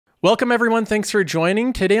Welcome everyone, thanks for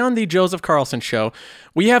joining. Today on the Joseph Carlson Show,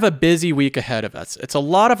 we have a busy week ahead of us. It's a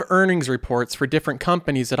lot of earnings reports for different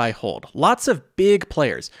companies that I hold. Lots of big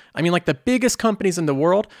players. I mean, like the biggest companies in the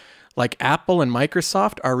world, like Apple and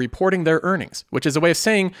Microsoft, are reporting their earnings, which is a way of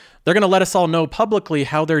saying they're going to let us all know publicly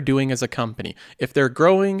how they're doing as a company, if they're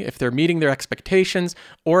growing, if they're meeting their expectations,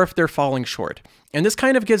 or if they're falling short. And this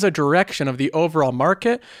kind of gives a direction of the overall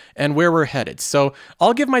market and where we're headed. So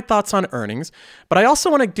I'll give my thoughts on earnings, but I also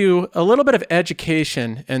want to do a little bit of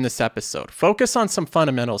education in this episode. Focus on some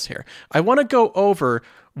fundamentals here. I want to go over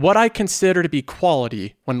what I consider to be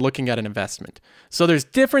quality when looking at an investment. So there's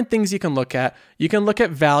different things you can look at. You can look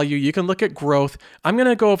at value, you can look at growth. I'm going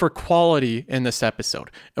to go over quality in this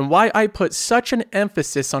episode and why I put such an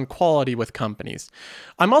emphasis on quality with companies.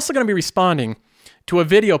 I'm also going to be responding to a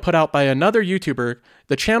video put out by another YouTuber.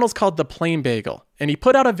 The channel's called The Plain Bagel, and he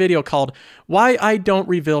put out a video called Why I Don't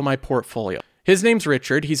Reveal My Portfolio. His name's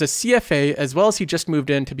Richard. He's a CFA, as well as he just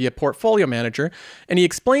moved in to be a portfolio manager, and he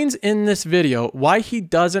explains in this video why he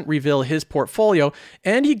doesn't reveal his portfolio,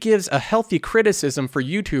 and he gives a healthy criticism for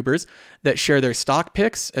YouTubers that share their stock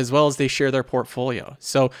picks as well as they share their portfolio.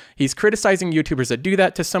 So he's criticizing YouTubers that do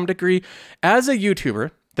that to some degree. As a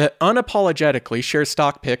YouTuber that unapologetically shares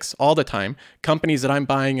stock picks all the time, companies that I'm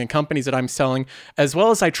buying and companies that I'm selling, as well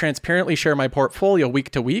as I transparently share my portfolio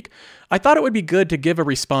week to week, I thought it would be good to give a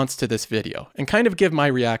response to this video and kind of give my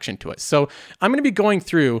reaction to it. So I'm going to be going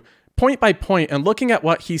through point by point and looking at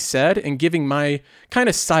what he said and giving my kind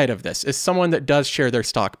of side of this as someone that does share their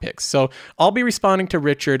stock picks. So I'll be responding to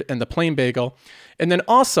Richard and The Plain Bagel. And then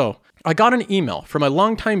also, I got an email from a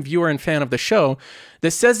longtime viewer and fan of the show that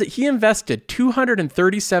says that he invested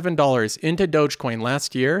 $237 into Dogecoin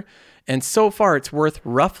last year, and so far it's worth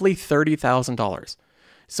roughly $30,000.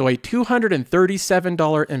 So a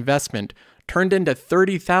 $237 investment turned into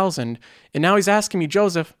 $30,000, and now he's asking me,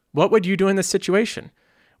 Joseph, what would you do in this situation?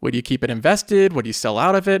 Would you keep it invested? Would you sell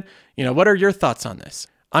out of it? You know, what are your thoughts on this?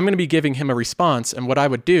 I'm going to be giving him a response and what I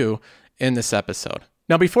would do in this episode.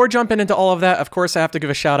 Now, before jumping into all of that, of course, I have to give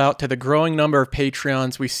a shout out to the growing number of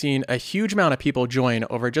Patreons. We've seen a huge amount of people join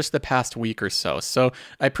over just the past week or so. So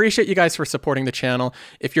I appreciate you guys for supporting the channel.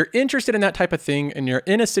 If you're interested in that type of thing and you're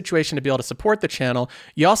in a situation to be able to support the channel,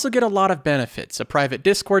 you also get a lot of benefits: a private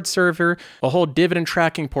Discord server, a whole dividend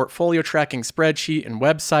tracking, portfolio tracking spreadsheet and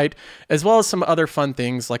website, as well as some other fun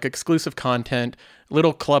things like exclusive content,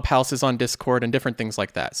 little clubhouses on Discord, and different things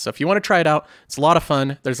like that. So if you want to try it out, it's a lot of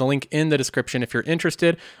fun. There's a link in the description if you're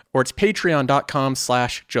interested, or it's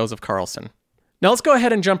patreon.com/Joseph Carlson. Now let's go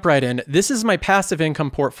ahead and jump right in. This is my passive income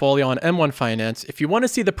portfolio on M1 Finance. If you want to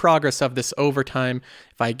see the progress of this over time,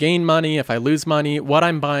 if I gain money, if I lose money, what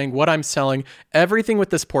I'm buying, what I'm selling, everything with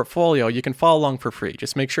this portfolio, you can follow along for free.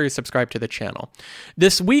 Just make sure you subscribe to the channel.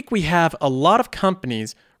 This week we have a lot of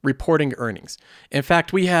companies reporting earnings. In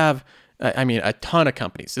fact, we have a ton of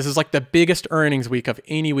companies. This is like the biggest earnings week of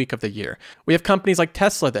any week of the year. We have companies like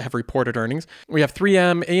Tesla that have reported earnings. We have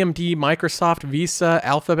 3M, AMD, Microsoft, Visa,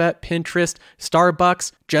 Alphabet, Pinterest,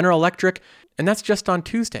 Starbucks, General Electric, and that's just on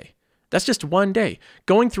Tuesday. That's just one day.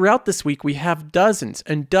 Going throughout this week, we have dozens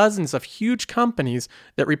and dozens of huge companies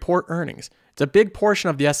that report earnings. It's a big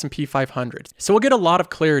portion of the S&P 500. So we'll get a lot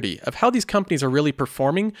of clarity of how these companies are really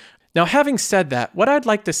performing. Now, having said that, what I'd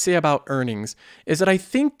like to say about earnings is that I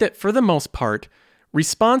think that for the most part,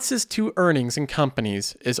 responses to earnings in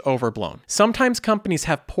companies is overblown. Sometimes companies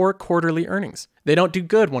have poor quarterly earnings. They don't do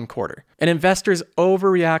good one quarter, and investors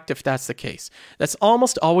overreact if that's the case. That's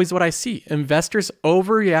almost always what I see. Investors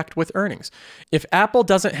overreact with earnings. If Apple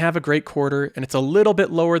doesn't have a great quarter and it's a little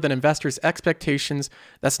bit lower than investors' expectations,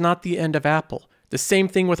 that's not the end of Apple. The same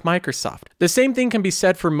thing with Microsoft. The same thing can be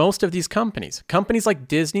said for most of these companies. Companies like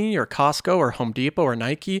Disney or Costco or Home Depot or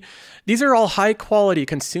Nike, these are all high quality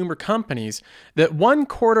consumer companies that one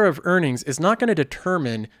quarter of earnings is not going to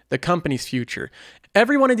determine the company's future.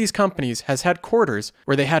 Every one of these companies has had quarters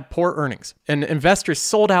where they had poor earnings and investors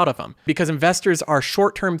sold out of them because investors are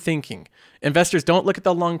short-term thinking. Investors don't look at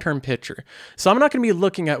the long-term picture. So I'm not going to be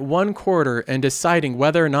looking at one quarter and deciding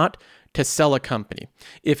whether or not to sell a company.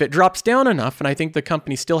 If it drops down enough and I think the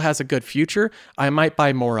company still has a good future, I might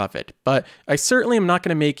buy more of it. But I certainly am not going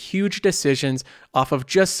to make huge decisions off of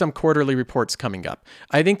just some quarterly reports coming up.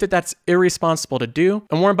 I think that that's irresponsible to do,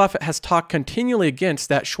 and Warren Buffett has talked continually against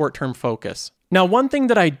that short-term focus. Now, one thing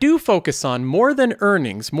that I do focus on more than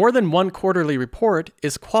earnings, more than one quarterly report,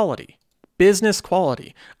 is quality. Business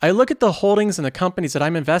quality. I look at the holdings and the companies that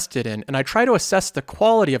I'm invested in, and I try to assess the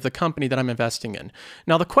quality of the company that I'm investing in.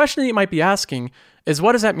 Now, the question that you might be asking is,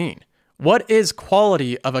 what does that mean? What is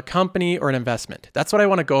quality of a company or an investment? That's what I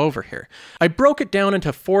want to go over here. I broke it down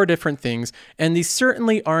into 4 different things, and these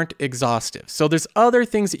certainly aren't exhaustive. So there's other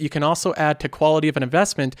things that you can also add to quality of an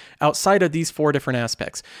investment outside of these 4 different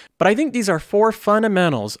aspects. But I think these are 4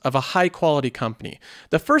 fundamentals of a high quality company.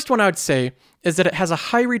 The first one I would say is that it has a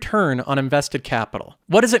high return on invested capital.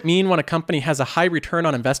 What does it mean when a company has a high return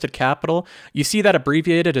on invested capital? You see that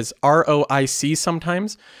abbreviated as ROIC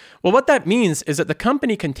sometimes. Well, what that means is that the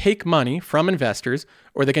company can take money from investors,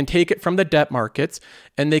 or they can take it from the debt markets,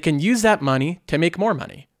 and they can use that money to make more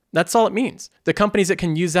money. That's all it means. The companies that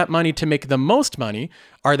can use that money to make the most money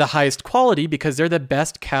are the highest quality because they're the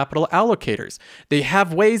best capital allocators. They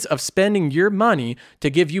have ways of spending your money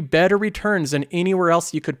to give you better returns than anywhere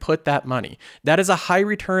else you could put that money. That is a high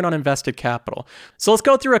return on invested capital. So let's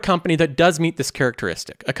go through a company that does meet this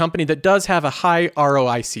characteristic, a company that does have a high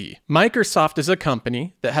ROIC. Microsoft is a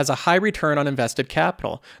company that has a high return on invested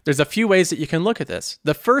capital. There's a few ways that you can look at this.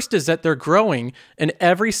 The first is that they're growing in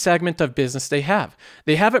every segment of business they have.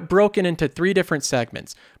 They have it broken into 3 different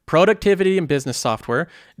segments: productivity and business software.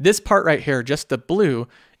 This part right here, just the blue,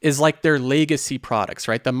 is like their legacy products,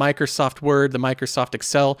 right? The Microsoft Word, the Microsoft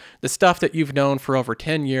Excel, the stuff that you've known for over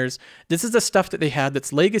 10 years. This is the stuff that they had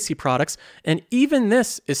that's legacy products, and even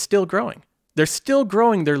this is still growing. They're still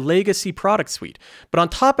growing their legacy product suite. But on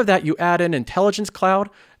top of that, you add in Intelligence Cloud,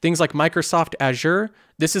 things like Microsoft Azure.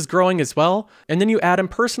 This is growing as well. And then you add in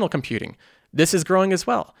personal computing. This is growing as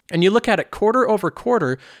well. And you look at it quarter over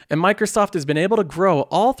quarter, and Microsoft has been able to grow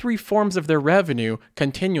all 3 forms of their revenue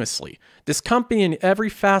continuously. This company in every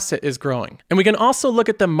facet is growing. And we can also look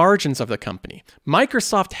at the margins of the company.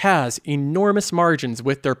 Microsoft has enormous margins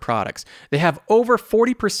with their products. They have over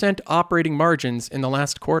 40% operating margins in the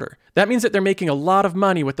last quarter. That means that they're making a lot of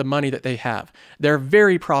money with the money that they have. They're a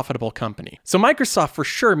very profitable company. So Microsoft for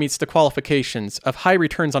sure meets the qualifications of high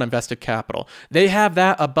returns on invested capital. They have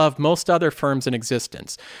that above most other firms in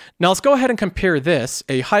existence. Now let's go ahead and compare this,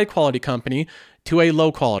 a high quality company, to a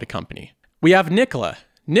low quality company. We have Nikola.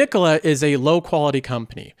 Nikola is a low quality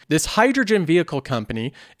company. This hydrogen vehicle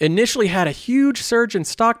company initially had a huge surge in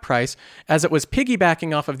stock price as it was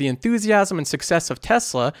piggybacking off of the enthusiasm and success of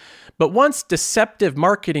Tesla. But once deceptive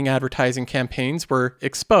marketing advertising campaigns were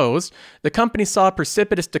exposed, the company saw a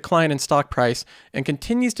precipitous decline in stock price and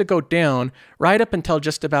continues to go down right up until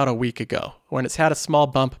just about a week ago, when it's had a small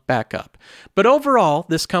bump back up. But overall,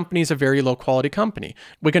 this company is a very low quality company.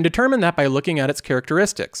 We can determine that by looking at its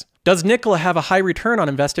characteristics. Does Nikola have a high return on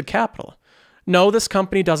invested capital? No, this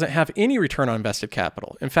company doesn't have any return on invested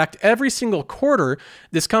capital. In fact, every single quarter,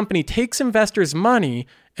 this company takes investors' money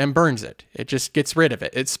and burns it. It just gets rid of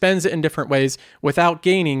it. It spends it in different ways without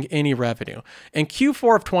gaining any revenue. In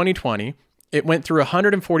Q4 of 2020, it went through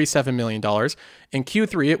 $147 million. In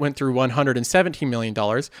Q3, it went through $117 million.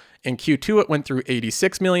 In Q2, it went through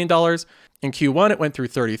 $86 million. In Q1, it went through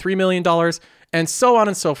 $33 million, and so on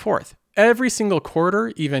and so forth. Every single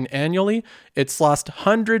quarter, even annually, it's lost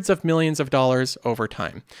hundreds of millions of dollars over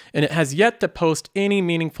time, and it has yet to post any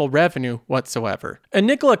meaningful revenue whatsoever. And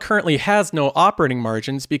Nikola currently has no operating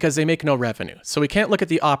margins because they make no revenue. So we can't look at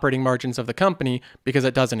the operating margins of the company because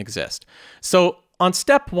it doesn't exist. So on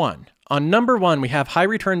step 1, on number 1, we have high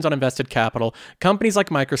returns on invested capital. Companies like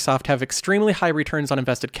Microsoft have extremely high returns on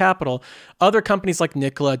invested capital. Other companies like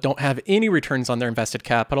Nikola don't have any returns on their invested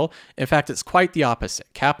capital. In fact, it's quite the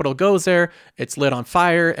opposite. Capital goes there, it's lit on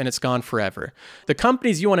fire, and it's gone forever. The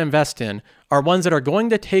companies you want to invest in are ones that are going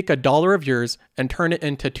to take $1 of yours and turn it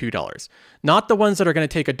into $2, not the ones that are going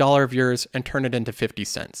to take $1 of yours and turn it into 50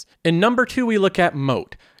 cents. In number 2, we look at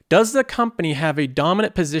moat. Does the company have a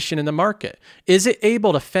dominant position in the market? Is it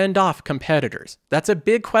able to fend off competitors? That's a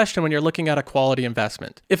big question when you're looking at a quality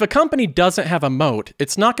investment. If a company doesn't have a moat,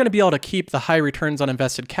 it's not going to be able to keep the high returns on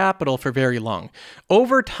invested capital for very long.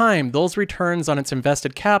 Over time, those returns on its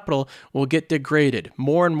invested capital will get degraded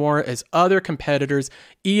more and more as other competitors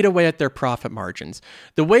eat away at their profit margins.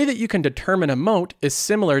 The way that you can determine a moat is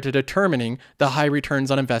similar to determining the high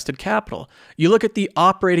returns on invested capital. You look at the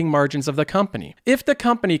operating margins of the company. If the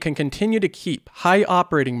company can continue to keep high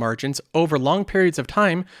operating margins over long periods of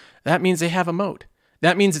time, that means they have a moat.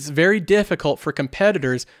 That means it's very difficult for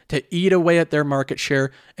competitors to eat away at their market share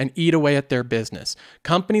and eat away at their business.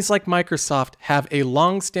 Companies like Microsoft have a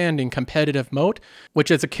long-standing competitive moat, which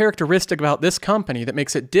is a characteristic about this company that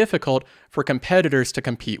makes it difficult for competitors to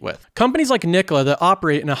compete with. Companies like Nikola that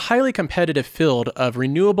operate in a highly competitive field of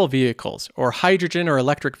renewable vehicles or hydrogen or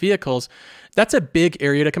electric vehicles, that's a big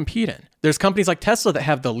area to compete in. There's companies like Tesla that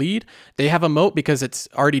have the lead. They have a moat because it's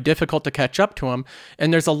already difficult to catch up to them.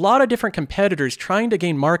 And there's a lot of different competitors trying to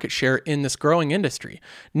gain market share in this growing industry.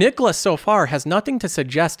 Nikola so far has nothing to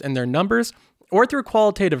suggest in their numbers or through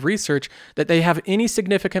qualitative research that they have any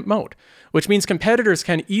significant moat, which means competitors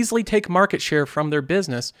can easily take market share from their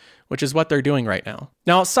business, which is what they're doing right now.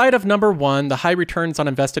 Now, outside of number one, the high returns on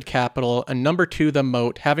invested capital, and number two, the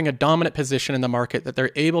moat, having a dominant position in the market that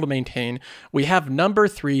they're able to maintain, we have number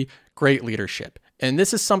three, great leadership. And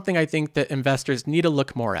this is something I think that investors need to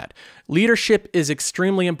look more at. Leadership is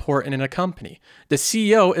extremely important in a company. The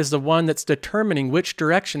CEO is the one that's determining which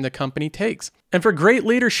direction the company takes. And for great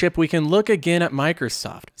leadership, we can look again at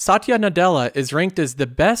Microsoft. Satya Nadella is ranked as the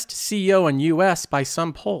best CEO in US by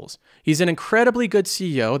some polls. He's an incredibly good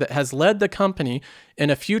CEO that has led the company in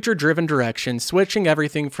a future-driven direction, switching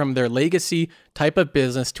everything from their legacy type of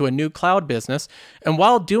business to a new cloud business. And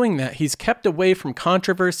while doing that, he's kept away from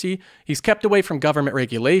controversy, he's kept away from government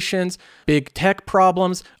regulations, big tech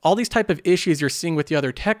problems, all these type of issues you're seeing with the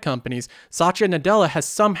other tech companies. Satya Nadella has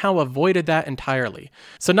somehow avoided that entirely.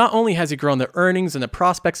 So not only has he grown the earnings and the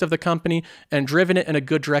prospects of the company and driven it in a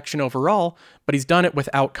good direction overall, but he's done it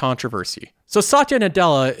without controversy. So Satya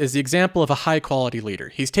Nadella is the example of a high-quality leader.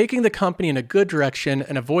 He's taking the company in a good direction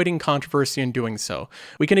and avoiding controversy in doing so.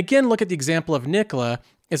 We can again look at the example of Nikola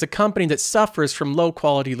is a company that suffers from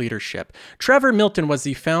low-quality leadership. Trevor Milton was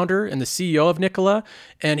the founder and the CEO of Nikola,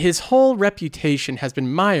 and his whole reputation has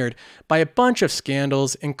been mired by a bunch of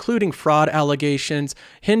scandals, including fraud allegations.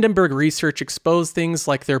 Hindenburg Research exposed things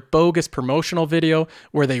like their bogus promotional video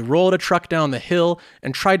where they rolled a truck down the hill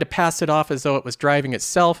and tried to pass it off as though it was driving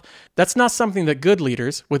itself. That's not something that good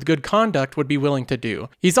leaders with good conduct would be willing to do.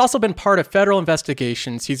 He's also been part of federal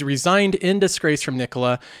investigations. He's resigned in disgrace from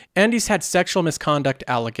Nikola, and he's had sexual misconduct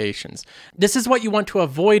allegations. This is what you want to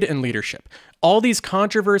avoid in leadership. All these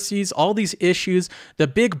controversies, all these issues, the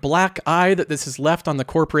big black eye that this has left on the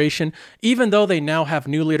corporation, even though they now have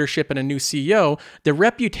new leadership and a new CEO, the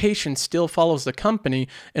reputation still follows the company,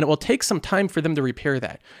 and it will take some time for them to repair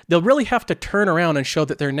that. They'll really have to turn around and show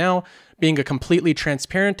that they're now being a completely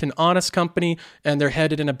transparent and honest company, and they're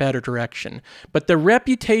headed in a better direction. But the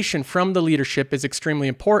reputation from the leadership is extremely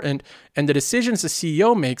important, and the decisions the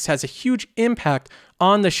CEO makes has a huge impact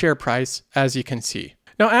on the share price, as you can see.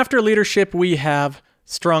 Now, after leadership, we have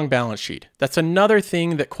strong balance sheet. That's another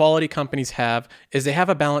thing that quality companies have, is they have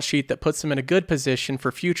a balance sheet that puts them in a good position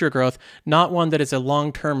for future growth, not one that is a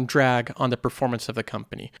long-term drag on the performance of the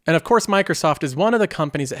company. And of course, Microsoft is one of the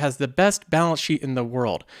companies that has the best balance sheet in the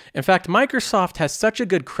world. In fact, Microsoft has such a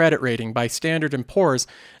good credit rating by Standard & Poor's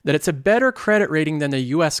that it's a better credit rating than the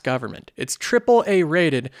US government. It's AAA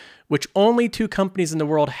rated, which only two companies in the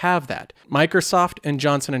world have that, Microsoft and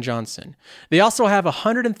Johnson & Johnson. They also have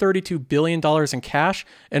 $132 billion in cash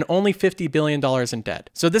and only $50 billion in debt.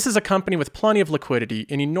 So this is a company with plenty of liquidity,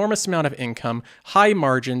 an enormous amount of income, high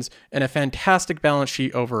margins, and a fantastic balance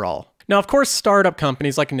sheet overall. Now, of course, startup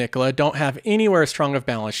companies like Nikola don't have anywhere strong of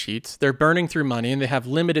balance sheets. They're burning through money and they have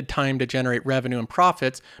limited time to generate revenue and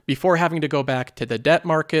profits before having to go back to the debt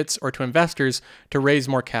markets or to investors to raise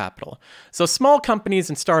more capital. So small companies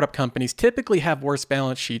and startup companies typically have worse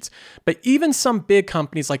balance sheets, but even some big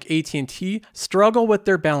companies like AT&T struggle with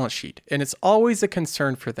their balance sheet, and it's always a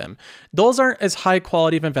concern for them. Those aren't as high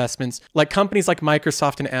quality of investments like companies like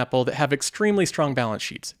Microsoft and Apple that have extremely strong balance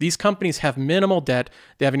sheets. These companies have minimal debt,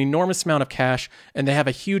 they have an enormous amount of cash, and they have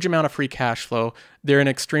a huge amount of free cash flow. They're in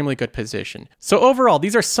an extremely good position. So overall,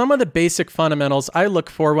 these are some of the basic fundamentals I look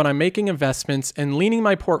for when I'm making investments and leaning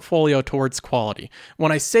my portfolio towards quality.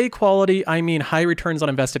 When I say quality, I mean high returns on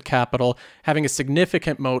invested capital, having a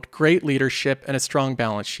significant moat, great leadership, and a strong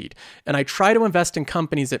balance sheet. And I try to invest in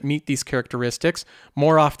companies that meet these characteristics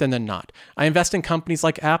more often than not. I invest in companies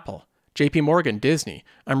like Apple, JP Morgan, Disney.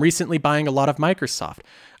 I'm recently buying a lot of Microsoft.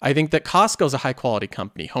 I think that Costco is a high quality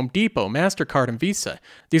company, Home Depot, MasterCard, and Visa.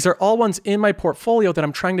 These are all ones in my portfolio that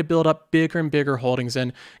I'm trying to build up bigger and bigger holdings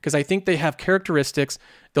in because I think they have characteristics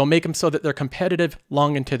that'll make them so that they're competitive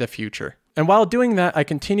long into the future. And while doing that, I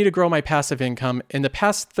continue to grow my passive income. In the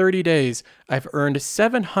past 30 days, I've earned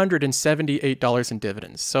 $778 in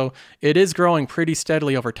dividends. So it is growing pretty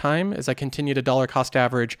steadily over time as I continue to dollar cost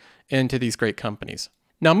average into these great companies.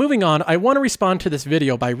 Now, moving on, I want to respond to this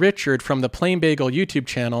video by Richard from the Plain Bagel YouTube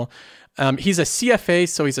channel. He's a CFA,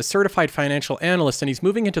 so he's a certified financial analyst, and he's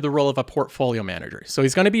moving into the role of a portfolio manager. So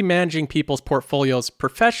he's going to be managing people's portfolios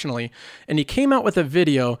professionally, and he came out with a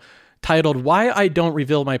video titled Why I Don't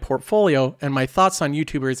Reveal My Portfolio and My Thoughts on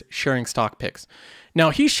YouTubers Sharing Stock Picks. Now,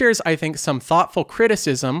 he shares, I think, some thoughtful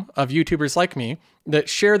criticism of YouTubers like me that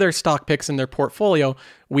share their stock picks in their portfolio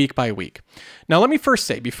week by week. Now, let me first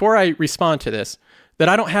say, before I respond to this, that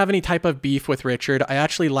I don't have any type of beef with Richard. I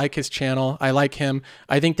actually like his channel. I like him.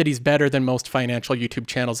 I think that he's better than most financial YouTube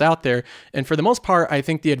channels out there. And for the most part, I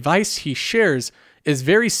think the advice he shares is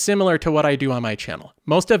very similar to what I do on my channel.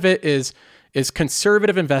 Most of it is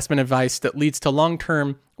conservative investment advice that leads to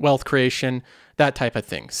long-term wealth creation, that type of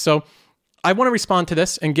thing. So I want to respond to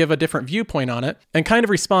this and give a different viewpoint on it and kind of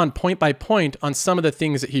respond point by point on some of the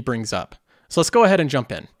things that he brings up. So let's go ahead and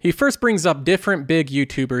jump in. He first brings up different big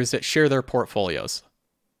YouTubers that share their portfolios.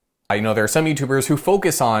 You know, there are some YouTubers who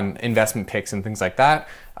focus on investment picks and things like that.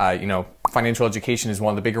 You know, financial education is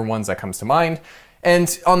one of the bigger ones that comes to mind.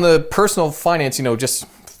 And on the personal finance, you know, just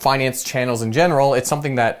finance channels in general, it's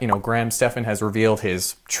something that, you know, Graham Stephan has revealed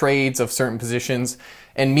his trades of certain positions.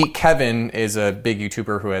 And Meet Kevin is a big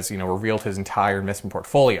YouTuber who has, you know, revealed his entire investment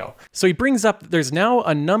portfolio. So he brings up there's now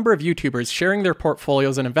a number of YouTubers sharing their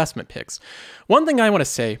portfolios and investment picks. One thing I want to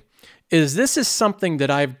say is this is something that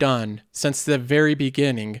I've done since the very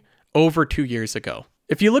beginning over 2 years ago.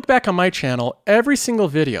 If you look back on my channel, every single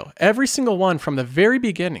video, every single one from the very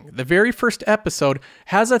beginning, the very first episode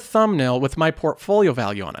has a thumbnail with my portfolio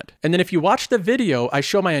value on it. And then if you watch the video, I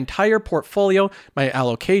show my entire portfolio, my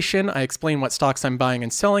allocation, I explain what stocks I'm buying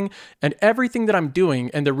and selling, and everything that I'm doing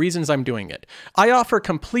and the reasons I'm doing it. I offer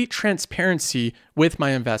complete transparency with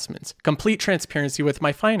my investments, complete transparency with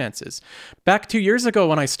my finances. Back 2 years ago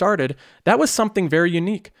when I started, that was something very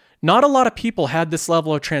unique. Not a lot of people had this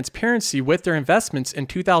level of transparency with their investments in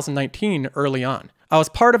 2019 early on. I was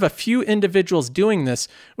part of a few individuals doing this,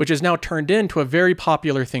 which has now turned into a very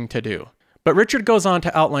popular thing to do. But Richard goes on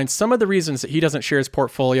to outline some of the reasons that he doesn't share his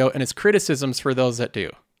portfolio and his criticisms for those that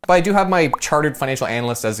do. But I do have my chartered financial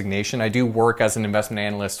analyst designation. I do work as an investment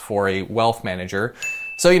analyst for a wealth manager.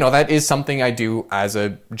 So, you know, that is something I do as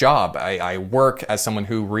a job. I work as someone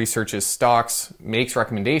who researches stocks, makes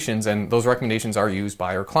recommendations, and those recommendations are used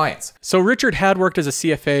by our clients. So Richard had worked as a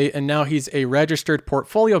CFA, and now he's a registered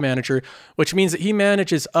portfolio manager, which means that he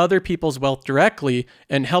manages other people's wealth directly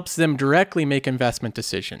and helps them directly make investment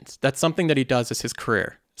decisions. That's something that he does as his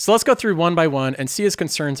career. So let's go through one by one and see his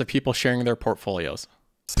concerns of people sharing their portfolios.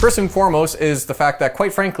 First and foremost is the fact that,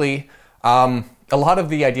 quite frankly, a lot of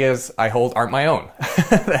the ideas I hold aren't my own.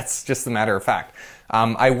 That's just a matter of fact.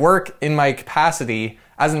 I work in my capacity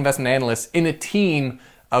as an investment analyst in a team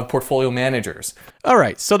of portfolio managers. All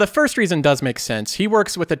right, so the first reason does make sense. He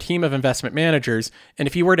works with a team of investment managers, and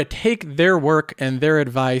if he were to take their work and their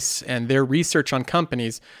advice and their research on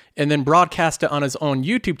companies and then broadcast it on his own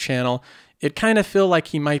YouTube channel, it kind of feel like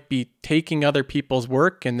he might be taking other people's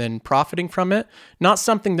work and then profiting from it. Not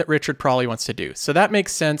something that Richard probably wants to do. So that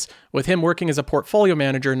makes sense with him working as a portfolio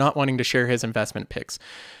manager, not wanting to share his investment picks.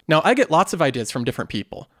 Now, I get lots of ideas from different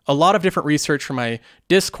people, a lot of different research from my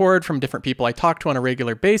Discord, from different people I talk to on a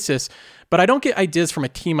regular basis, but I don't get ideas from a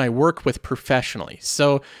team I work with professionally.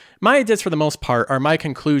 So my ideas for the most part are my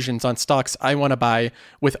conclusions on stocks I want to buy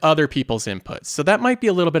with other people's inputs. So that might be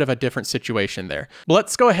a little bit of a different situation there. But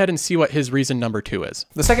let's go ahead and see what his reason number 2 is.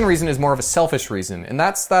 The second reason is more of a selfish reason, and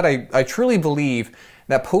that's that I truly believe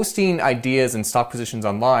that posting ideas and stock positions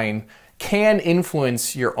online can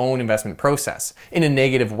influence your own investment process in a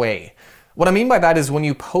negative way. What I mean by that is when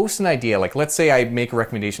you post an idea, like let's say I make a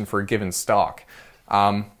recommendation for a given stock,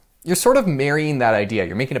 you're sort of marrying that idea.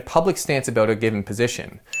 You're making a public stance about a given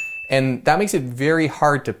position. And that makes it very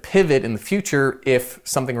hard to pivot in the future if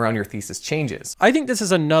something around your thesis changes. I think this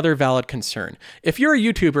is another valid concern. If you're a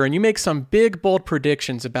YouTuber and you make some big, bold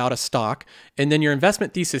predictions about a stock, and then your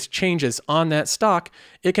investment thesis changes on that stock,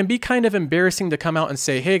 it can be kind of embarrassing to come out and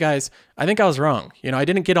say, hey guys, I think I was wrong. You know, I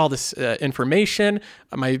didn't get all this information.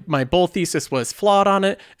 My bold thesis was flawed on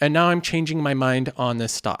it, and now I'm changing my mind on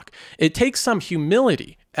this stock. It takes some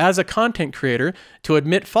humility as a content creator to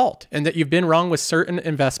admit fault and that you've been wrong with certain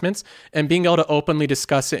investments and being able to openly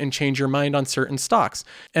discuss it and change your mind on certain stocks.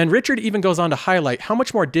 And Richard even goes on to highlight how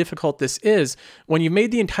much more difficult this is when you've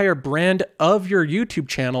made the entire brand of your YouTube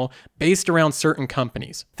channel based around certain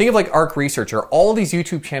companies. Think of like ARC Research or all these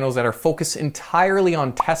YouTube channels that are focused entirely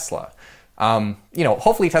on Tesla. You know,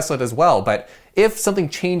 hopefully Tesla does well, but if something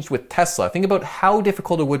changed with Tesla, think about how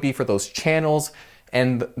difficult it would be for those channels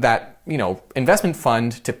and that, investment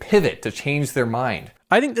fund to pivot, to change their mind.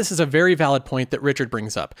 I think this is a very valid point that Richard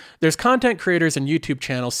brings up. There's content creators and YouTube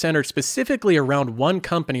channels centered specifically around one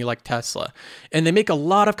company like Tesla, and they make a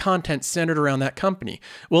lot of content centered around that company.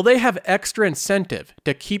 Well, they have extra incentive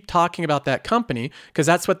to keep talking about that company because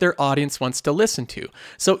that's what their audience wants to listen to.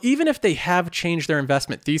 So even if they have changed their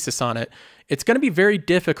investment thesis on it, it's going to be very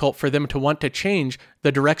difficult for them to want to change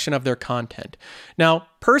the direction of their content. Now,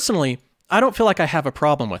 personally, I don't feel like I have a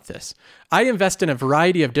problem with this. I invest in a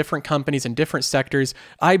variety of different companies in different sectors.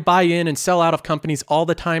 I buy in and sell out of companies all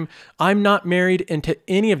the time. I'm not married into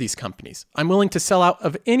any of these companies. I'm willing to sell out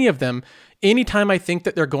of any of them anytime I think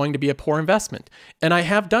that they're going to be a poor investment. And I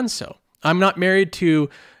have done so. I'm not married to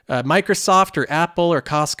Microsoft or Apple or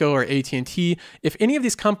Costco or AT&T. If any of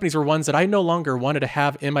these companies were ones that I no longer wanted to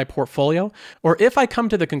have in my portfolio, or if I come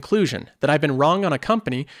to the conclusion that I've been wrong on a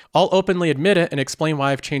company, I'll openly admit it and explain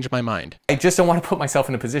why I've changed my mind. I just don't want to put myself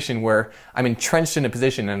in a position where I'm entrenched in a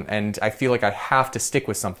position and I feel like I have to stick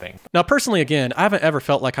with something. Now, personally, again, I haven't ever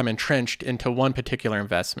felt like I'm entrenched into one particular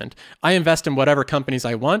investment. I invest in whatever companies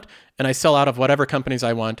I want, and I sell out of whatever companies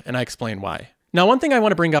I want, and I explain why. Now, one thing I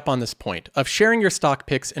want to bring up on this point of sharing your stock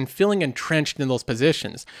picks and feeling entrenched in those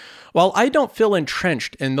positions. While I don't feel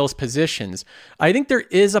entrenched in those positions, I think there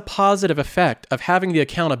is a positive effect of having the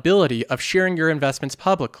accountability of sharing your investments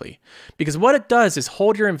publicly. Because what it does is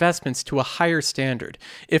hold your investments to a higher standard.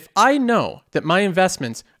 If I know that my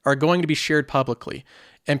investments are going to be shared publicly,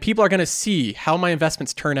 and people are going to see how my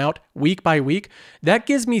investments turn out week by week, that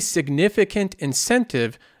gives me significant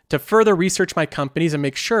incentive to further research my companies and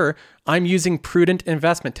make sure I'm using prudent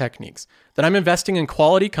investment techniques, that I'm investing in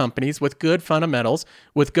quality companies with good fundamentals,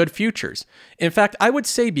 with good futures. In fact, I would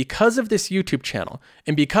say because of this YouTube channel,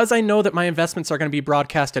 and because I know that my investments are going to be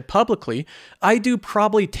broadcasted publicly, I do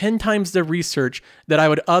probably 10 times the research that I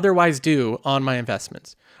would otherwise do on my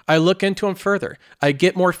investments. I look into them further. I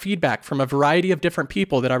get more feedback from a variety of different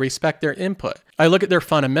people that I respect their input. I look at their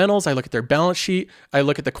fundamentals, I look at their balance sheet, I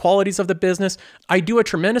look at the qualities of the business. I do a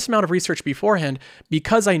tremendous amount of research beforehand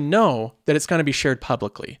because I know that it's going to be shared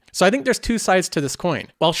publicly. So I think there's two sides to this coin.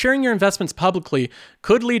 While sharing your investments publicly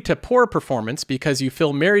could lead to poor performance because you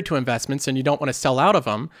feel married to investments and you don't want to sell out of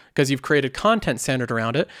them because you've created content centered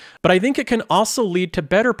around it, but I think it can also lead to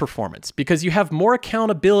better performance because you have more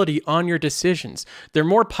accountability on your decisions. They're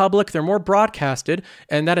more public, they're more broadcasted,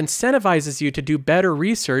 and that incentivizes you to do better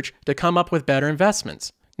research to come up with better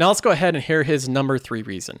investments. Now let's go ahead and hear his number 3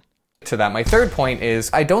 reason. To that, my third point is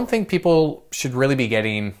I don't think people should really be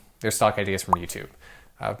getting their stock ideas from YouTube.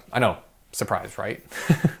 I know, surprise, right?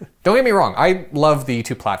 Don't get me wrong, I love the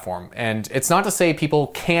YouTube platform, and it's not to say people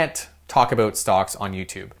can't talk about stocks on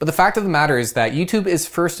YouTube. But the fact of the matter is that YouTube is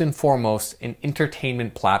first and foremost an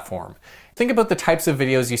entertainment platform. Think about the types of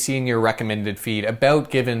videos you see in your recommended feed about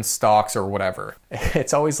given stocks or whatever.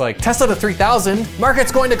 It's always like, Tesla to 3,000,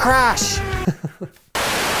 market's going to crash.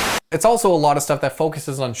 It's also a lot of stuff that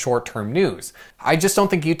focuses on short-term news. I just don't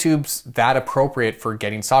think YouTube's that appropriate for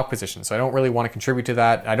getting stock positions, so I don't really want to contribute to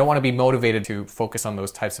that. I don't want to be motivated to focus on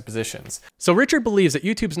those types of positions. So Richard believes that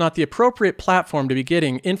YouTube's not the appropriate platform to be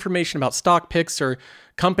getting information about stock picks or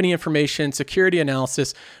company information, security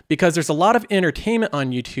analysis, because there's a lot of entertainment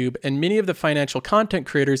on YouTube, and many of the financial content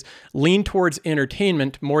creators lean towards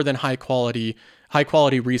entertainment more than high quality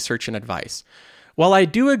research and advice. While I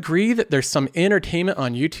do agree that there's some entertainment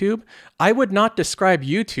on YouTube, I would not describe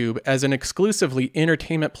YouTube as an exclusively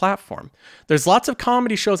entertainment platform. There's lots of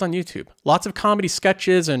comedy shows on YouTube, lots of comedy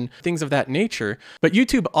sketches and things of that nature, but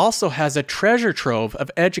YouTube also has a treasure trove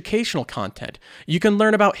of educational content. You can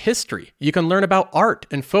learn about history, you can learn about art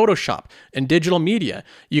and Photoshop and digital media,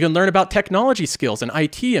 you can learn about technology skills and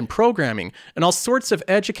IT and programming and all sorts of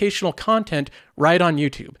educational content right on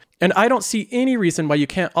YouTube. And I don't see any reason why you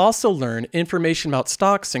can't also learn information about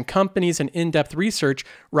stocks and companies and in-depth research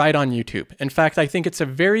right on YouTube. In fact, I think it's a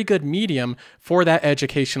very good medium for that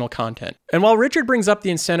educational content. And while Richard brings up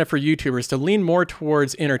the incentive for YouTubers to lean more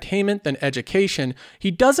towards entertainment than education,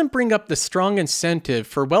 he doesn't bring up the strong incentive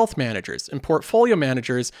for wealth managers and portfolio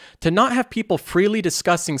managers to not have people freely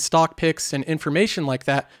discussing stock picks and information like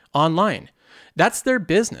that online. That's their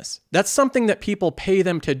business. That's something that people pay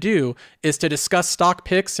them to do, is to discuss stock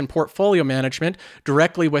picks and portfolio management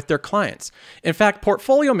directly with their clients. In fact,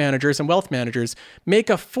 portfolio managers and wealth managers make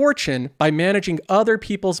a fortune by managing other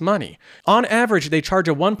people's money. On average, they charge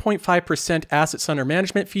a 1.5% assets under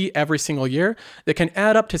management fee every single year that can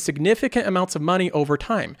add up to significant amounts of money over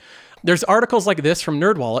time. There's articles like this from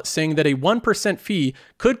NerdWallet saying that a 1% fee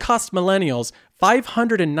could cost millennials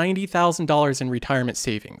 $590,000 in retirement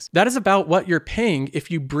savings. That is about what you're paying if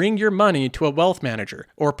you bring your money to a wealth manager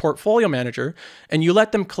or portfolio manager and you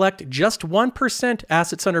let them collect just 1%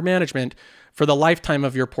 assets under management for the lifetime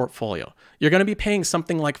of your portfolio. You're going to be paying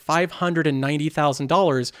something like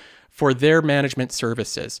 $590,000 for their management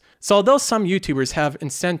services. So although some YouTubers have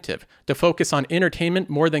incentive to focus on entertainment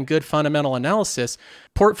more than good fundamental analysis,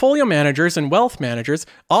 portfolio managers and wealth managers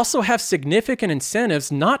also have significant incentives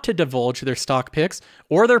not to divulge their stock picks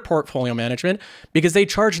or their portfolio management because they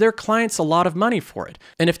charge their clients a lot of money for it.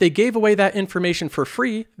 And if they gave away that information for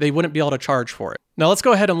free, they wouldn't be able to charge for it. Now let's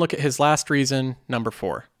go ahead and look at his last reason, number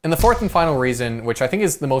 4. And the fourth and final reason, which I think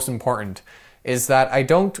is the most important, is that I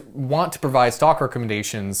don't want to provide stock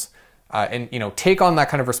recommendations and take on that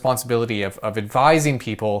kind of responsibility of advising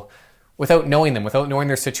people without knowing them, without knowing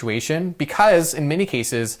their situation, because in many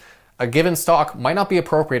cases, a given stock might not be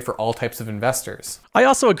appropriate for all types of investors. I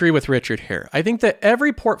also agree with Richard here. I think that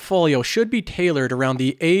every portfolio should be tailored around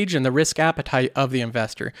the age and the risk appetite of the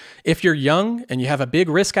investor. If you're young and you have a big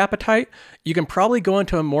risk appetite, you can probably go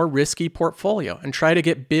into a more risky portfolio and try to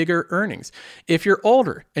get bigger earnings. If you're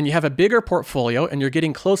older and you have a bigger portfolio and you're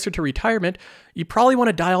getting closer to retirement, you probably want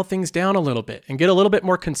to dial things down a little bit and get a little bit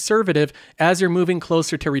more conservative as you're moving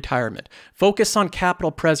closer to retirement. Focus on capital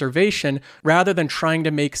preservation rather than trying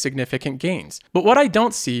to make significant gains. But what I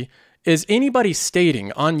don't see is anybody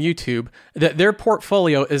stating on YouTube that their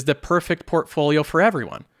portfolio is the perfect portfolio for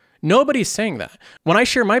everyone. Nobody's saying that. When I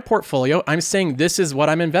share my portfolio, I'm saying this is what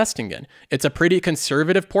I'm investing in. It's a pretty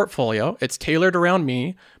conservative portfolio. It's tailored around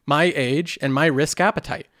me, my age, and my risk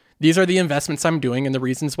appetite. These are the investments I'm doing and the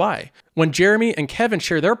reasons why. When Jeremy and Kevin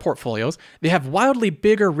share their portfolios, they have wildly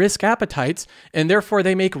bigger risk appetites and therefore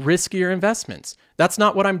they make riskier investments. That's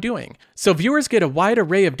not what I'm doing. So viewers get a wide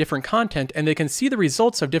array of different content and they can see the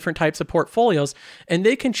results of different types of portfolios and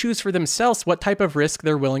they can choose for themselves what type of risk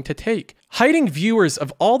they're willing to take. Hiding viewers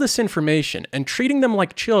of all this information and treating them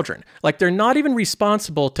like children, like they're not even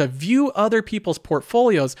responsible to view other people's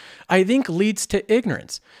portfolios, I think leads to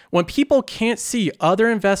ignorance. When people can't see other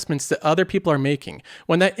investments that other people are making,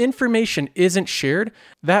 when that information isn't shared,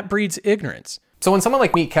 that breeds ignorance. So when someone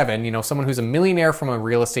like Meet Kevin, someone who's a millionaire from a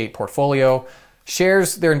real estate portfolio,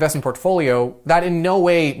 shares their investment portfolio, that in no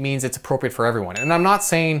way means it's appropriate for everyone. And I'm not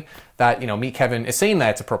saying that, Meet Kevin is saying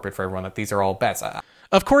that it's appropriate for everyone, that these are all bets.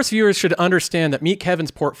 Of course, viewers should understand that Meet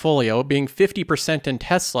Kevin's portfolio, being 50% in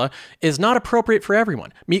Tesla, is not appropriate for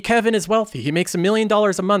everyone. Meet Kevin is wealthy. He makes $1 million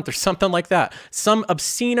a month or something like that. Some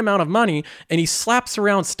obscene amount of money, and he slaps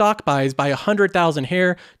around stock buys by 100,000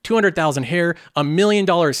 here, 200,000 here, $1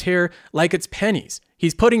 million here, like it's pennies.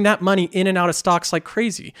 He's putting that money in and out of stocks like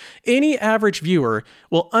crazy. Any average viewer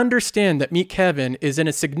will understand that Meet Kevin is in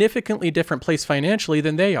a significantly different place financially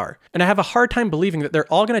than they are. And I have a hard time believing that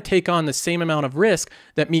they're all going to take on the same amount of risk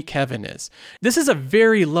that Meet Kevin is. This is a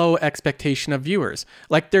very low expectation of viewers.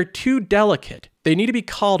 Like they're too delicate. They need to be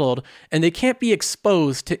coddled and they can't be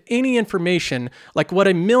exposed to any information like what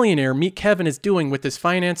a millionaire Meet Kevin is doing with his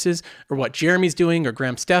finances or what Jeremy's doing or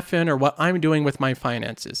Graham Stephan or what I'm doing with my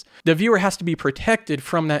finances. The viewer has to be protected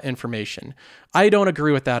from that information. I don't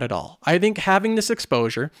agree with that at all. I think having this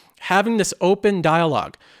exposure, having this open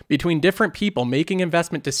dialogue between different people making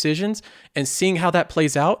investment decisions and seeing how that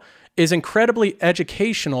plays out is incredibly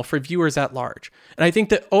educational for viewers at large. And I think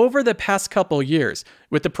that over the past couple years,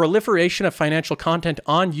 with the proliferation of financial content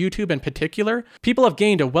on YouTube in particular, people have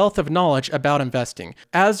gained a wealth of knowledge about investing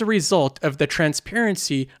as a result of the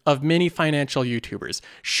transparency of many financial YouTubers,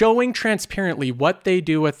 showing transparently what they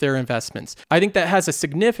do with their investments. I think that has a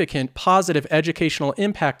significant positive educational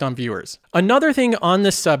impact on viewers. Another thing on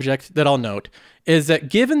this subject that I'll note is that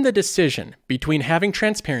given the decision between having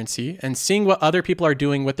transparency and seeing what other people are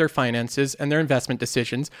doing with their finances and their investment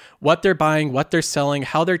decisions, what they're buying, what they're selling,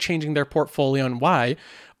 how they're changing their portfolio and why,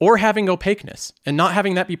 or having opaqueness and not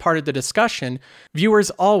having that be part of the discussion, viewers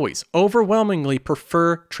always overwhelmingly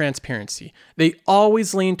prefer transparency. They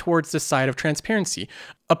always lean towards the side of transparency.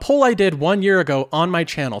 A poll I did 1 year ago on my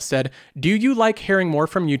channel said, do you like hearing more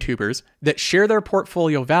from YouTubers that share their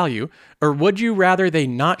portfolio value, or would you rather they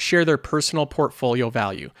not share their personal portfolio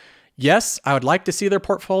value? Yes, I would like to see their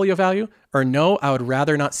portfolio value, or no, I would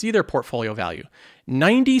rather not see their portfolio value.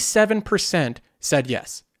 97% said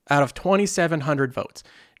yes, out of 2,700 votes.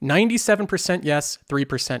 97% yes,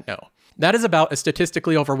 3% no. That is about as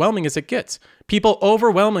statistically overwhelming as it gets. People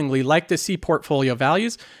overwhelmingly like to see portfolio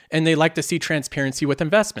values and they like to see transparency with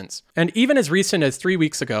investments. And even as recent as 3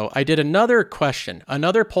 weeks ago, I did another question,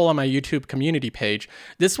 another poll on my YouTube community page.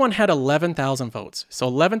 This one had 11,000 votes. So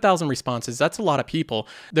 11,000 responses, that's a lot of people.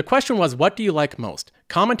 The question was, what do you like most?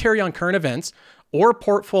 Commentary on current events or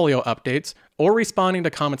portfolio updates, or responding to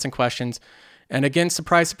comments and questions. And again,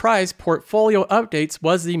 surprise, surprise, portfolio updates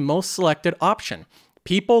was the most selected option.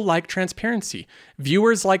 People like transparency.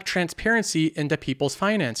 Viewers like transparency into people's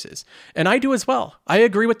finances. And I do as well. I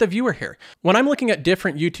agree with the viewer here. When I'm looking at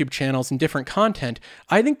different YouTube channels and different content,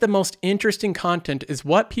 I think the most interesting content is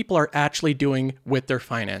what people are actually doing with their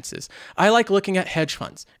finances. I like looking at hedge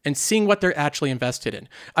funds and seeing what they're actually invested in.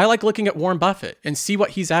 I like looking at Warren Buffett and see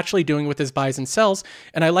what he's actually doing with his buys and sells.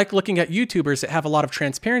 And I like looking at YouTubers that have a lot of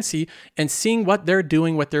transparency and seeing what they're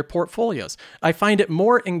doing with their portfolios. I find it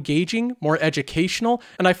more engaging, more educational,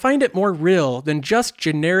 and I find it more real than just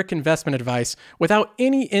generic investment advice without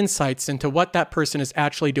any insights into what that person is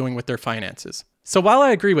actually doing with their finances. So while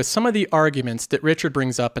I agree with some of the arguments that Richard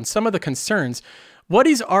brings up and some of the concerns, what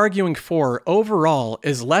he's arguing for overall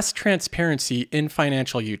is less transparency in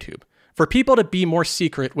financial YouTube. For people to be more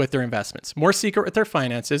secret with their investments, more secret with their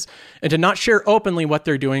finances, and to not share openly what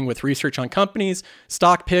they're doing with research on companies,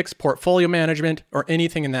 stock picks, portfolio management, or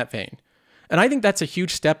anything in that vein. And I think that's a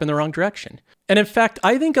huge step in the wrong direction. And in fact,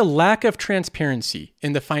 I think a lack of transparency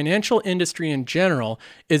in the financial industry in general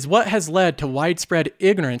is what has led to widespread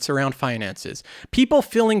ignorance around finances. People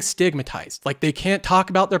feeling stigmatized, like they can't talk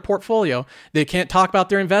about their portfolio, they can't talk about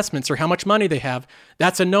their investments or how much money they have.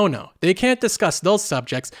 That's a no-no. They can't discuss those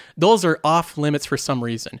subjects. Those are off limits for some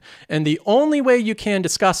reason. And the only way you can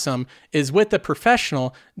discuss them is with a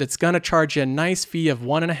professional that's going to charge you a nice fee of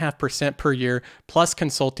 1.5% per year plus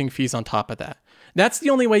consulting fees on top of that. That's the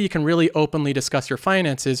only way you can really openly discuss your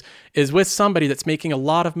finances is with somebody that's making a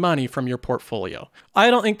lot of money from your portfolio. I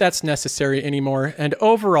don't think that's necessary anymore. And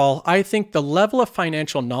overall, I think the level of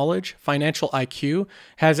financial knowledge, financial IQ,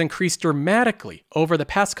 has increased dramatically over the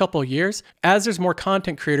past couple of years as there's more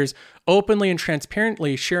content creators openly and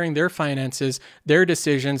transparently sharing their finances, their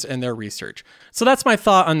decisions, and their research. So that's my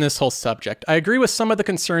thought on this whole subject. I agree with some of the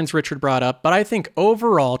concerns Richard brought up, but I think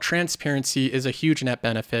overall transparency is a huge net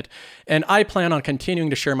benefit, and I plan on continuing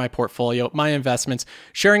to share my portfolio, my investments,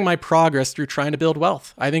 sharing my progress through trying to build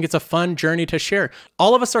wealth. I think it's a fun journey to share.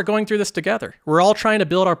 All of us are going through this together. We're all trying to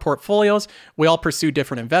build our portfolios. We all pursue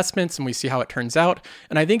different investments, and we see how it turns out,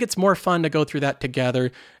 and I think it's more fun to go through that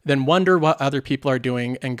together than wonder what other people are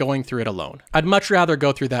doing and going through it alone. I'd much rather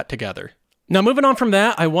go through that together. Now, moving on from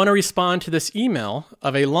that, I want to respond to this email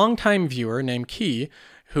of a longtime viewer named Key,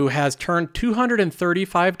 who has turned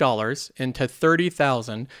 $235 into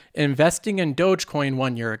 $30,000 investing in Dogecoin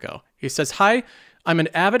 1 year ago. He says, "Hi, I'm an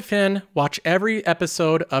avid fan, watch every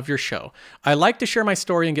episode of your show. I like to share my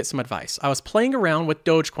story and get some advice. I was playing around with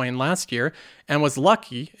Dogecoin last year and was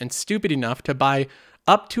lucky and stupid enough to buy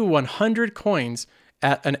up to 100 coins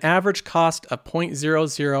at an average cost of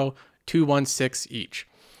 0.00216 each.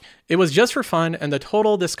 It was just for fun, and the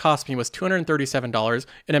total this cost me was $237,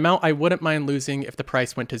 an amount I wouldn't mind losing if the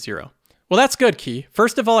price went to zero." Well, that's good, Key.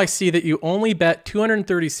 First of all, I see that you only bet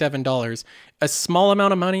 $237, a small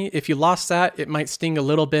amount of money. If you lost that, it might sting a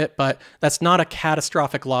little bit, but that's not a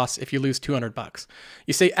catastrophic loss if you lose $200.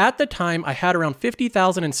 You say, at the time, I had around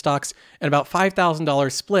 50,000 in stocks and about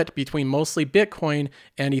 $5,000 split between mostly Bitcoin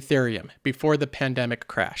and Ethereum before the pandemic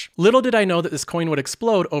crash. Little did I know that this coin would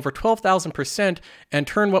explode over 12,000% and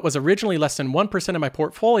turn what was originally less than 1% of my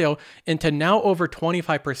portfolio into now over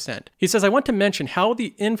 25%. He says, I want to mention how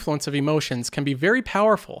the influence of emotions can be very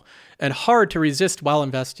powerful and hard to resist while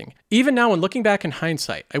investing. Even now, when looking back in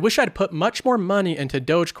hindsight, I wish I'd put much more money into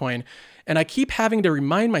Dogecoin, and I keep having to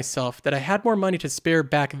remind myself that I had more money to spare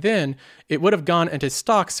back then. It would have gone into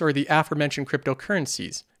stocks or the aforementioned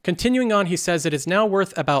cryptocurrencies. Continuing on, he says it is now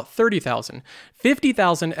worth about 30,000,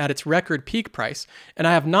 50,000 at its record peak price, and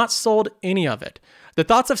I have not sold any of it. The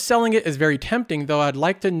thoughts of selling it is very tempting, though I'd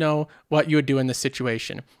like to know what you would do in this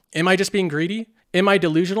situation. Am I just being greedy? Am I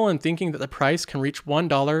delusional in thinking that the price can reach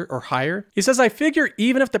 $1 or higher? He says, I figure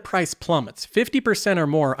even if the price plummets 50% or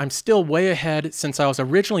more, I'm still way ahead since I was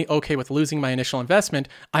originally okay with losing my initial investment.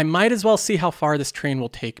 I might as well see how far this train will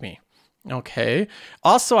take me. Okay.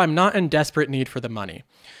 Also, I'm not in desperate need for the money.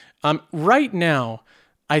 Right now,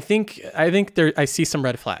 I think I see some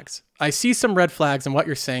red flags. I see some red flags in what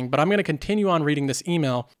you're saying, but I'm going to continue on reading this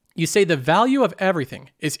email. You say the value of everything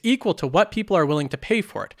is equal to what people are willing to pay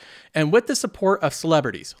for it. And with the support of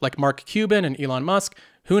celebrities like Mark Cuban and Elon Musk,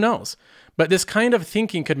 who knows? But this kind of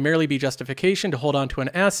thinking could merely be justification to hold on to an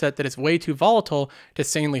asset that is way too volatile to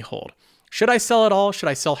sanely hold. Should I sell it all? Should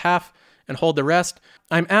I sell half? and hold the rest,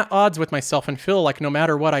 I'm at odds with myself and feel like no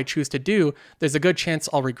matter what I choose to do, there's a good chance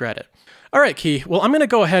I'll regret it. All right, Key. Well, I'm going to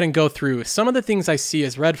go ahead and go through some of the things I see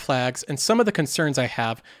as red flags and some of the concerns I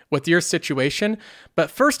have with your situation. But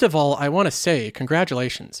first of all, I want to say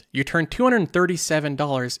congratulations. You turned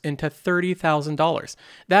 $237 into $30,000.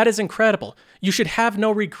 That is incredible. You should have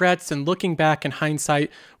no regrets and looking back in hindsight,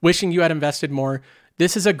 wishing you had invested more.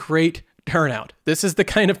 This is a great turnout. This is the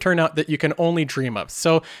kind of turnout that you can only dream of.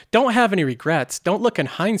 So don't have any regrets. Don't look in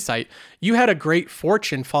hindsight. You had a great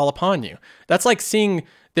fortune fall upon you. That's like seeing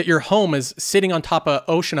that your home is sitting on top of an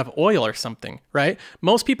ocean of oil or something, right?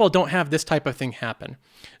 Most people don't have this type of thing happen.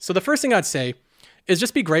 So the first thing I'd say is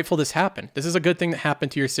just be grateful this happened. This is a good thing that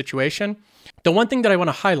happened to your situation. The one thing that I want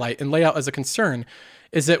to highlight and lay out as a concern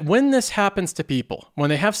is that when this happens to people, when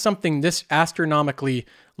they have something this astronomically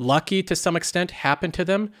lucky to some extent happen to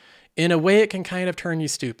them, in a way it can kind of turn you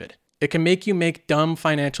stupid. It can make you make dumb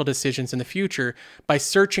financial decisions in the future by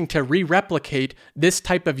searching to re-replicate this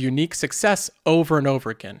type of unique success over and over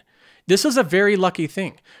again. This was a very lucky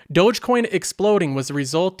thing. Dogecoin exploding was the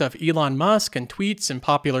result of Elon Musk and tweets and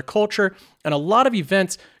popular culture and a lot of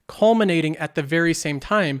events culminating at the very same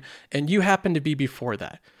time, and you happen to be before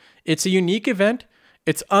that. It's a unique event.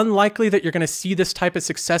 It's unlikely that you're going to see this type of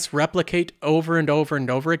success replicate over and over and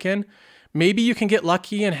over again. Maybe you can get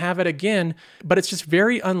lucky and have it again, but it's just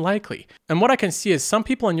very unlikely. And what I can see is some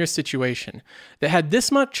people in your situation that had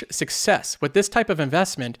this much success with this type of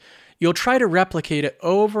investment, you'll try to replicate it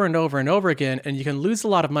over and over and over again, and you can lose a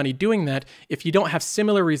lot of money doing that if you don't have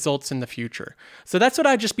similar results in the future. So that's what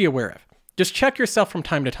I'd just be aware of. Just check yourself from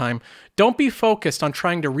time to time. Don't be focused on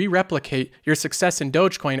trying to re-replicate your success in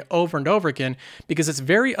Dogecoin over and over again because it's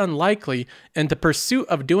very unlikely, and the pursuit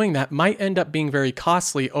of doing that might end up being very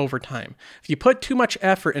costly over time. If you put too much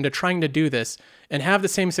effort into trying to do this and have the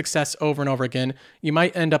same success over and over again, you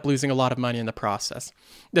might end up losing a lot of money in the process.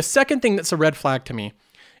 The second thing that's a red flag to me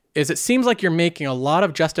is it seems like you're making a lot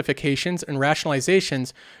of justifications and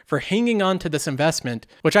rationalizations for hanging on to this investment,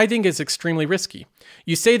 which I think is extremely risky.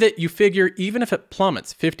 You say that you figure even if it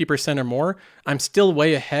plummets 50% or more, I'm still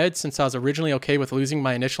way ahead since I was originally okay with losing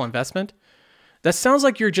my initial investment. That sounds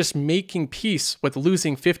like you're just making peace with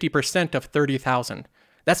losing 50% of $30,000.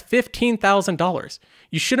 That's $15,000.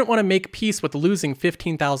 You shouldn't want to make peace with losing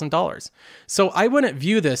 $15,000. So I wouldn't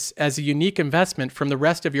view this as a unique investment from the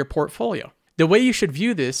rest of your portfolio. The way you should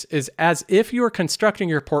view this is as if you are constructing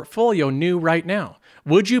your portfolio new right now.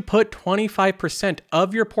 Would you put 25%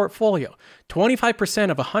 of your portfolio,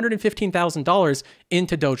 25% of $115,000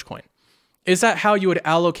 into Dogecoin? Is that how you would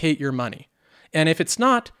allocate your money? And if it's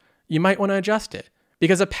not, you might want to adjust it.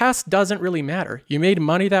 Because the past doesn't really matter. You made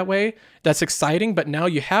money that way. That's exciting, but now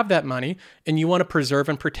you have that money and you want to preserve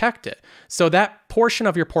and protect it. So that portion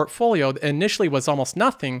of your portfolio that initially was almost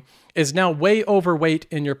nothing is now way overweight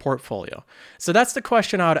in your portfolio. So that's the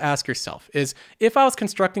question I would ask yourself is, if I was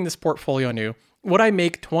constructing this portfolio new, would I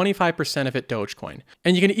make 25% of it Dogecoin?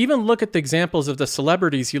 And you can even look at the examples of the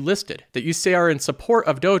celebrities you listed that you say are in support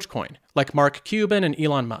of Dogecoin, like Mark Cuban and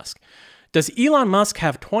Elon Musk. Does Elon Musk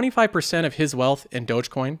have 25% of his wealth in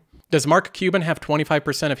Dogecoin? Does Mark Cuban have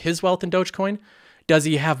 25% of his wealth in Dogecoin? Does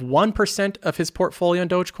he have 1% of his portfolio in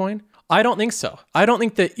Dogecoin? I don't think so. I don't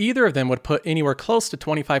think that either of them would put anywhere close to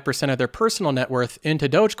 25% of their personal net worth into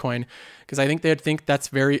Dogecoin because I think they'd think that's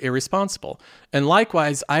very irresponsible. And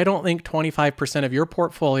likewise, I don't think 25% of your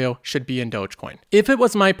portfolio should be in Dogecoin. If it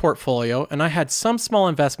was my portfolio and I had some small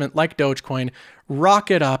investment like Dogecoin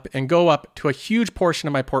rocket up and go up to a huge portion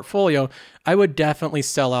of my portfolio, I would definitely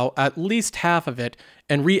sell out at least half of it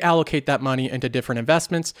and reallocate that money into different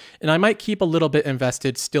investments. And I might keep a little bit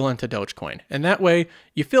invested still into Dogecoin. And that way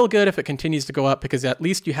you feel good if it continues to go up because at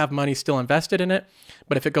least you have money still invested in it.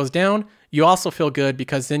 But if it goes down, you also feel good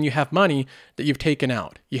because then you have money that you've taken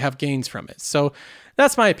out. You have gains from it. So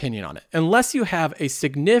that's my opinion on it. Unless you have a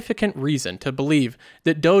significant reason to believe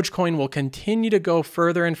that Dogecoin will continue to go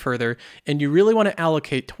further and further, and you really want to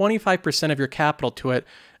allocate 25% of your capital to it,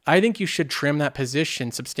 I think you should trim that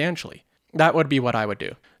position substantially. That would be what I would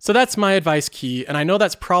do. So that's my advice, Key, and I know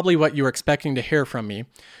that's probably what you were expecting to hear from me.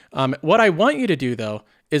 What I want you to do, though,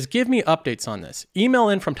 is give me updates on this. Email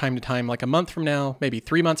in from time to time, like a month from now, maybe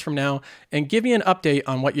 3 months from now, and give me an update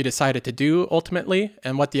on what you decided to do ultimately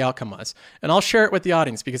and what the outcome was. And I'll share it with the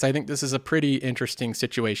audience because I think this is a pretty interesting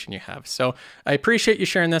situation you have. So I appreciate you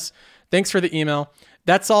sharing this. Thanks for the email.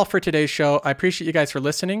 That's all for today's show. I appreciate you guys for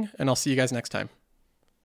listening, and I'll see you guys next time.